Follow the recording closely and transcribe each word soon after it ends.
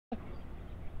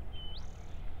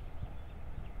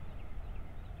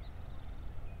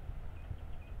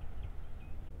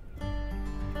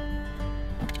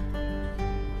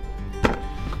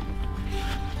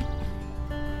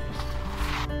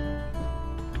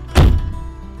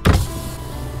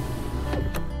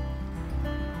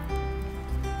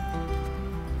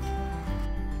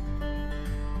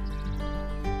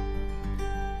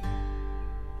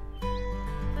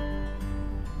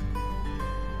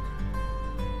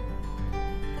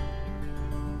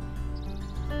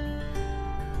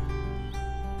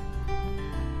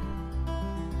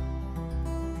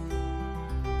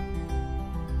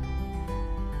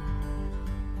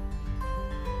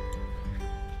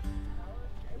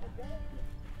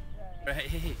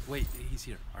Hey, wait, he's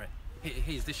here. All right.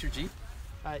 Hey, is this your Jeep?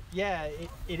 Yeah,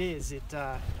 it is.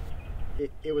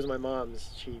 It was my mom's.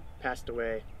 She passed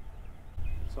away.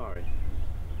 Sorry.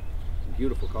 It's a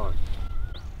beautiful car.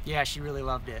 Yeah, she really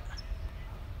loved it.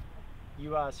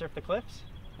 You surf the cliffs?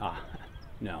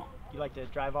 No. You like to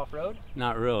drive off-road?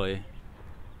 Not really.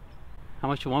 How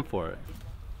much you want for it?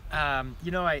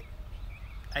 You know, I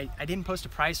didn't post a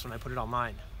price when I put it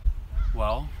online.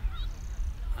 Well,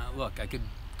 look, I could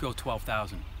go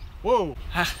 12,000. Whoa!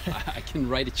 I can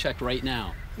write a check right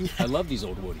now. Yeah. I love these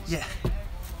old woodies.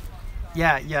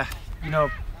 Yeah. You know,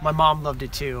 my mom loved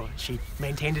it too. She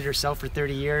maintained it herself for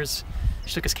 30 years.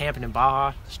 She took us camping in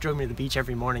Baja. She drove me to the beach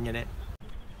every morning in it.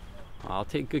 I'll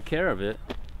take good care of it.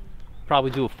 Probably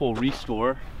do a full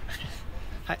restore.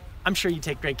 I'm sure you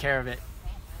take great care of it.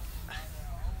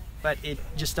 But it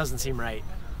just doesn't seem right.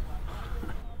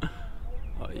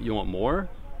 You want more?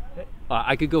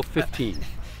 I could go 15.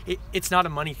 It's not a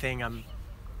money thing. I'm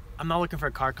not looking for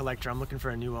a car collector. I'm looking for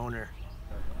a new owner.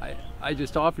 I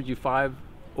just offered you 5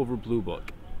 over Blue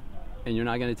Book, and you're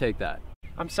not going to take that.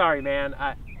 I'm sorry, man.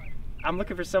 I'm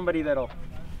looking for somebody that'll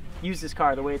use this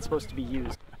car the way it's supposed to be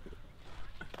used.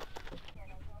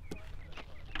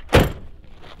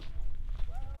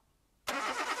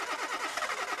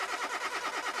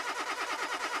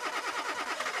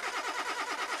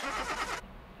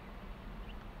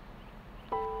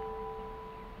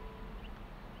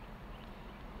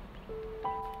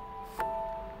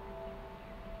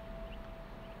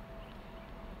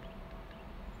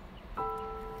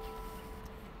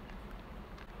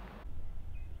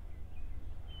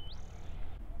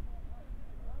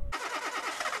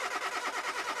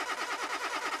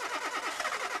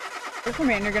 Careful,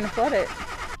 man, you're gonna flood it.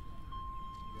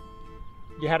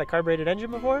 You had a carbureted engine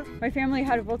before? My family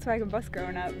had a Volkswagen bus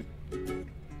growing up.